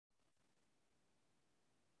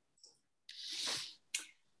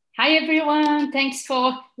Hi, everyone. Thanks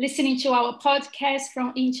for listening to our podcast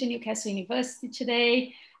from Inter Newcastle University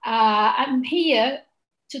today. I'm here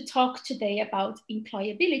to talk today about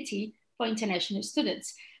employability for international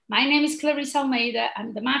students. My name is Clarissa Almeida.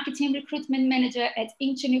 I'm the Marketing Recruitment Manager at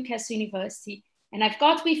Inter Newcastle University. And I've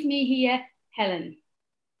got with me here, Helen.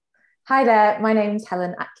 Hi there, my name's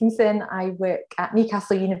Helen Atkinson. I work at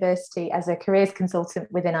Newcastle University as a careers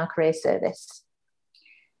consultant within our career service.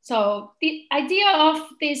 So the idea of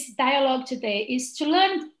this dialogue today is to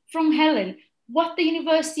learn from Helen what the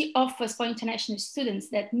university offers for international students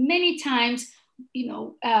that many times,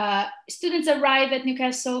 students arrive at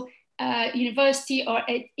Newcastle University or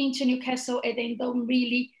at Inter Newcastle and they don't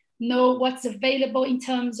really know what's available in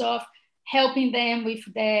terms of helping them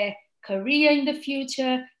with their career in the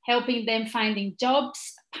future, helping them finding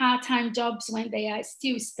jobs, part-time jobs when they are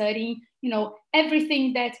still studying,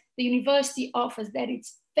 everything that the university offers, that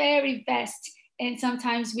it's very vast. And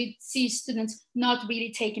sometimes we see students not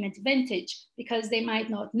really taking advantage because they might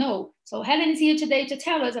not know. So Helen is here today to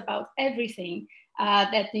tell us about everything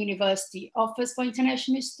that the university offers for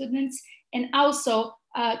international students, and also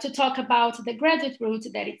to talk about the graduate route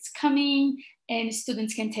that it's coming and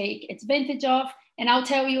students can take advantage of. And I'll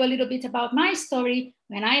tell you a little bit about my story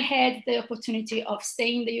when I had the opportunity of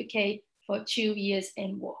staying in the UK for 2 years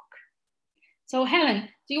and work. So Helen,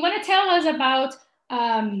 do you want to tell us about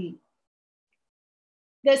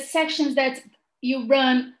the sections that you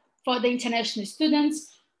run for the international students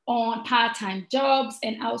on part-time jobs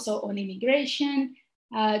and also on immigration?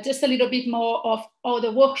 Just a little bit more of all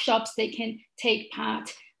the workshops they can take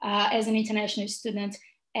part as an international student,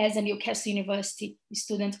 as a Newcastle University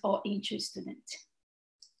student or Inter student.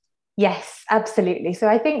 Yes, absolutely. So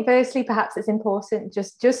I think firstly, perhaps it's important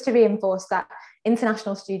just to reinforce that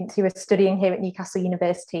international students who are studying here at Newcastle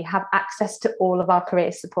University have access to all of our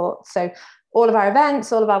career support. So all of our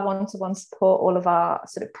events, all of our one-to-one support, all of our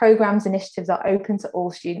sort of programs, initiatives are open to all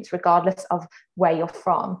students, regardless of where you're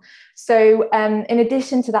from. So in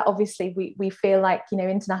addition to that, obviously, we feel like,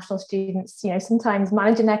 international students, sometimes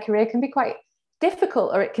managing their career can be quite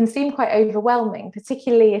difficult, or it can seem quite overwhelming,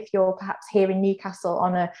 particularly if you're perhaps here in Newcastle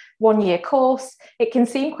on a one-year course. It can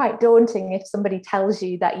seem quite daunting if somebody tells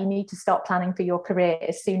you that you need to start planning for your career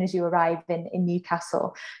as soon as you arrive in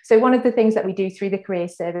Newcastle. So one of the things that we do through the career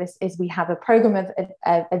service is we have a program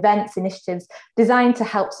of events, initiatives designed to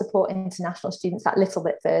help support international students that little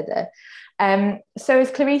bit further. So as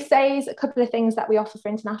Clarice says, a couple of things that we offer for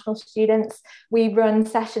international students. We run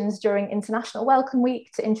sessions during International Welcome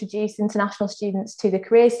Week to introduce international students to the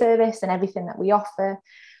career service and everything that we offer.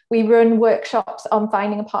 We run workshops on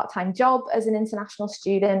finding a part-time job as an international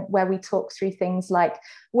student, where we talk through things like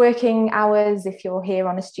working hours, if you're here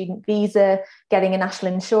on a student visa, getting a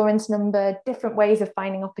national insurance number, different ways of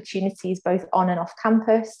finding opportunities both on and off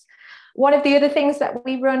campus. One of the other things that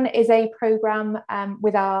we run is a programme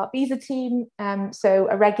with our visa team, so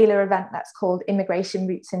a regular event that's called Immigration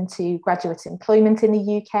Routes into Graduate Employment in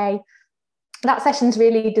the UK. That session's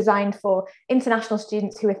really designed for international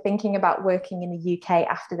students who are thinking about working in the UK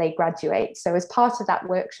after they graduate. So as part of that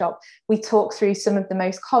workshop, we talk through some of the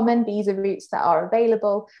most common visa routes that are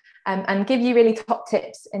available and give you really top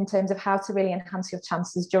tips in terms of how to really enhance your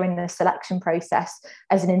chances during the selection process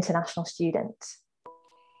as an international student.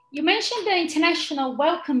 You mentioned the International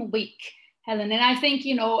Welcome Week, Helen, and I think,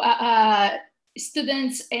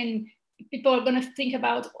 students and people are going to think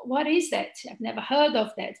about, what is that? I've never heard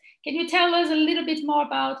of that. Can you tell us a little bit more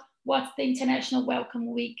about what the International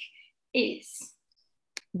Welcome Week is?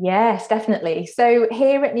 Yes, definitely. So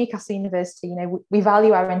here at Newcastle University, we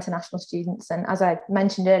value our international students. And as I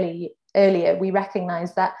mentioned earlier, we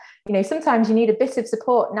recognise that, sometimes you need a bit of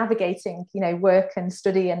support navigating, work and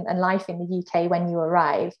study and life in the UK when you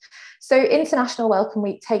arrive. So International Welcome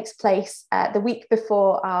Week takes place the week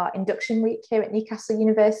before our induction week here at Newcastle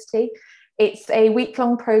University. It's a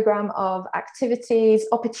week-long programme of activities,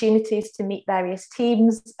 opportunities to meet various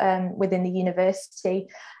teams within the university.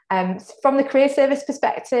 From the career service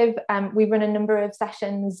perspective, we run a number of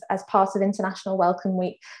sessions as part of International Welcome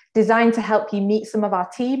Week designed to help you meet some of our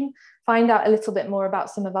team, find out a little bit more about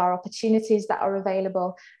some of our opportunities that are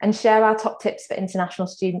available, and share our top tips for international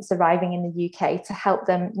students arriving in the UK to help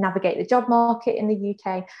them navigate the job market in the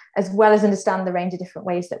UK, as well as understand the range of different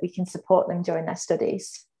ways that we can support them during their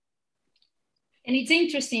studies. And it's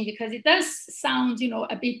interesting because it does sound,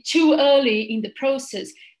 a bit too early in the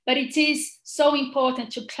process, but it is so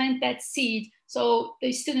important to plant that seed so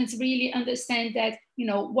the students really understand that,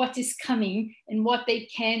 what is coming and what they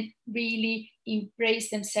can really embrace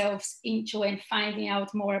themselves into and finding out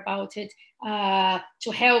more about it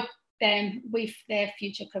to help them with their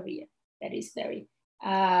future career. That is very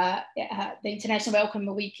the International Welcome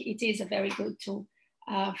Week, it is a very good tool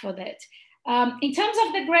for that. In terms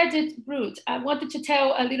of the graduate route, I wanted to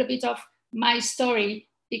tell a little bit of my story,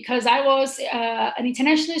 because I was an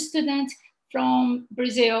international student from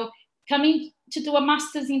Brazil coming to do a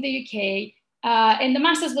master's in the UK. And the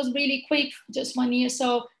master's was really quick, just 1 year.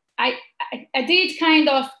 So I did kind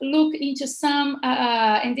of look into some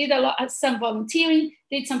and did some volunteering,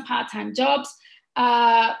 did some part-time jobs,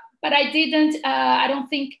 but I don't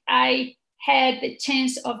think I had the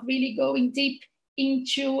chance of really going deep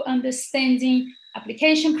into understanding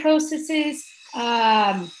application processes.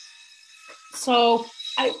 So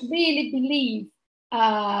I really believe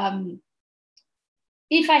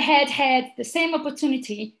if I had had the same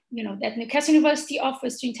opportunity, that Newcastle University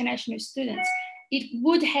offers to international students, it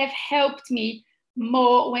would have helped me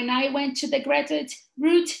more when I went to the graduate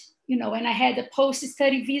route, when I had a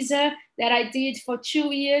post-study visa that I did for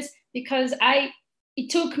 2 years, because it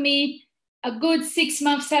took me a good 6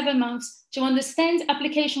 months, 7 months to understand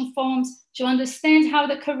application forms, to understand how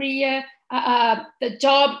the career, the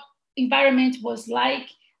job environment was like,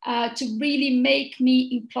 to really make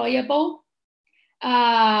me employable.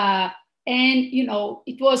 And,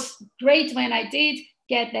 it was great when I did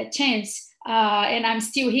get that chance. And I'm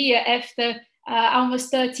still here after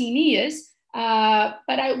almost 13 years.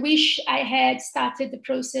 But I wish I had started the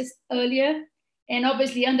process earlier. And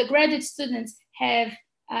obviously undergraduate students have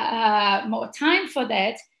more time for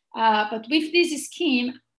that. But with this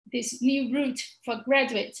scheme, this new route for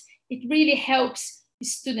graduates, it really helps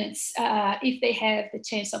students if they have the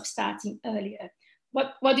chance of starting earlier.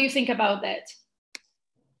 What do you think about that?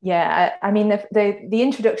 Yeah, I mean, the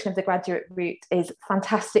introduction of the graduate route is a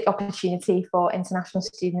fantastic opportunity for international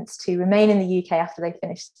students to remain in the UK after they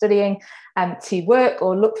finish studying, to work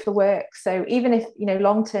or look for work. So even if,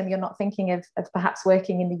 long term, you're not thinking of perhaps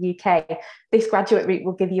working in the UK, this graduate route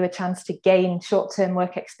will give you a chance to gain short-term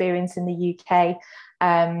work experience in the UK.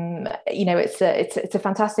 It's a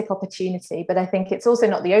fantastic opportunity, but I think it's also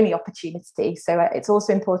not the only opportunity. So it's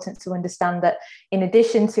also important to understand that in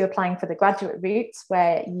addition to applying for the graduate route,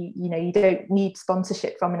 where you don't need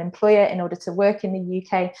sponsorship from an employer in order to work in the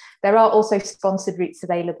UK, there are also sponsored routes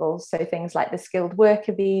available. So things like the skilled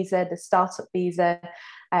worker visa, the startup visa.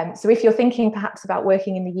 So if you're thinking perhaps about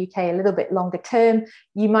working in the UK a little bit longer term,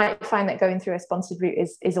 you might find that going through a sponsored route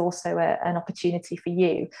is also an opportunity for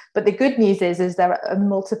you. But the good news is there are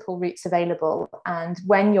multiple routes available. And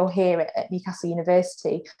when you're here at Newcastle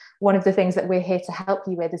University, one of the things that we're here to help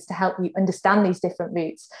you with is to help you understand these different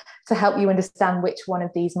routes, to help you understand which one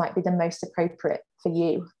of these might be the most appropriate for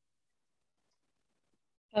you.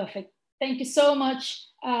 Perfect. Thank you so much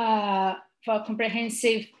for a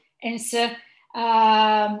comprehensive answer.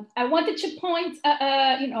 I wanted to point,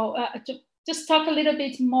 to just talk a little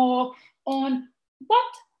bit more on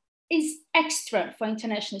what is extra for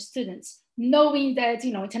international students, knowing that,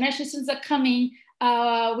 international students are coming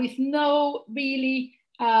with no really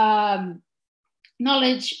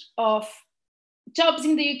knowledge of jobs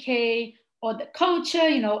in the UK or the culture,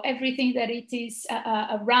 everything that it is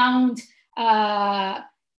around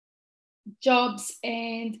jobs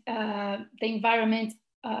and the environment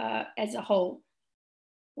as a whole.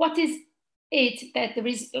 What is it that there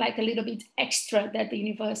is like a little bit extra that the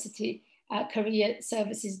university career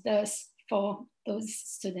services does for those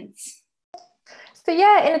students? So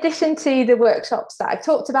yeah, in addition to the workshops that I've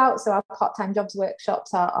talked about, so our part-time jobs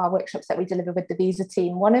workshops are workshops that we deliver with the visa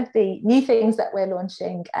team. One of the new things that we're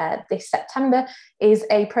launching this September is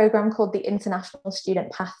a program called the International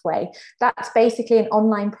Student Pathway. That's basically an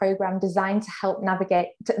online program designed to help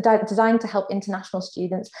international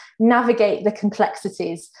students navigate the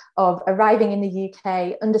complexities of arriving in the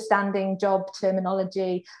UK, understanding job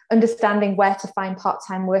terminology, understanding where to find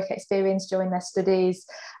part-time work experience during their studies,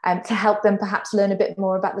 to help them perhaps learn a bit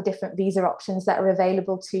more about the different visa options that are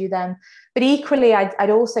available to them. But equally, I'd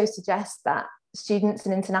also suggest that students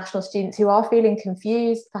and international students who are feeling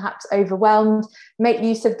confused, perhaps overwhelmed, make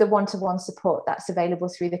use of the one-to-one support that's available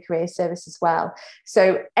through the career service as well.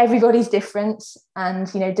 So everybody's different, and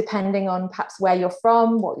depending on perhaps where you're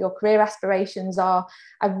from, what your career aspirations are,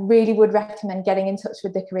 I really would recommend getting in touch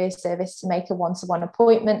with the career service to make a one-to-one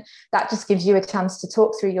appointment. That just gives you a chance to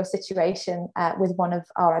talk through your situation with one of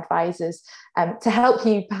our advisors to help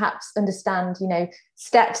you perhaps understand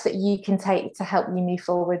steps that you can take to help you move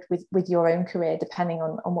forward with your own career, depending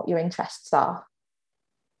on what your interests are.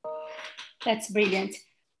 That's brilliant.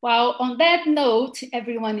 Well, on that note,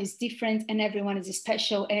 everyone is different and everyone is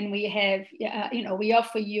special, and we have, we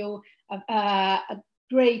offer you a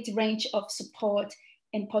great range of support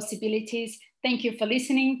and possibilities. Thank you for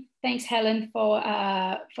listening. Thanks, Helen, for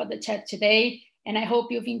the chat today. And I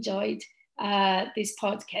hope you've enjoyed this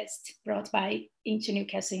podcast brought by Into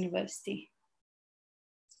Newcastle University.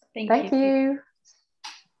 Thank you.